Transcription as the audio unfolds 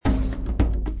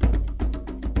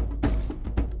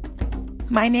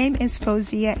My name is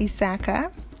Fauzia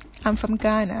Isaka. I'm from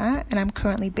Ghana and I'm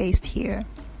currently based here.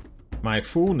 My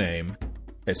full name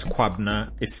is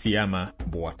Kwabna Isiama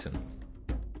Boaten.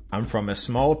 I'm from a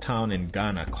small town in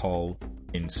Ghana called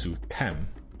Nsutem,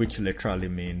 which literally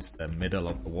means the middle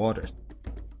of the waters.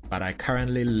 But I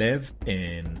currently live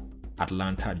in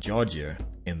Atlanta, Georgia,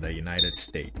 in the United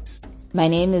States. My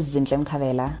name is Zinhle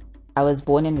Mkhavela. I was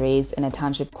born and raised in a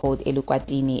township called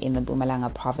Elukwatini in the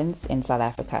Mpumalanga province in South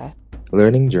Africa.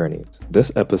 Learning Journeys.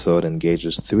 This episode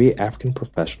engages 3 African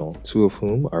professionals, 2 of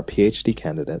whom are PhD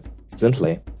candidates: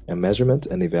 Zinhle, a measurement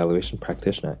and evaluation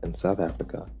practitioner in South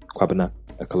Africa; Kwabna,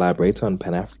 a collaborator on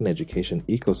Pan-African education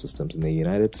ecosystems in the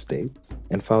United States;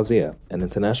 and Fauzia, an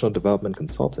international development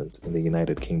consultant in the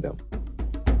United Kingdom.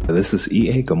 This is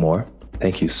E.A. Gamor.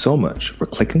 Thank you so much for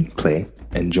clicking play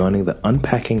and joining the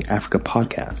Unpacking Africa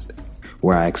podcast,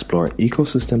 where I explore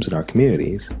ecosystems in our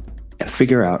communities and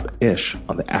figure out ish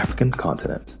on the African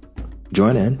continent.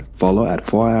 Join in, follow at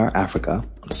 4IR Africa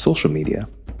on social media,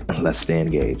 and let's stay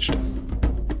engaged.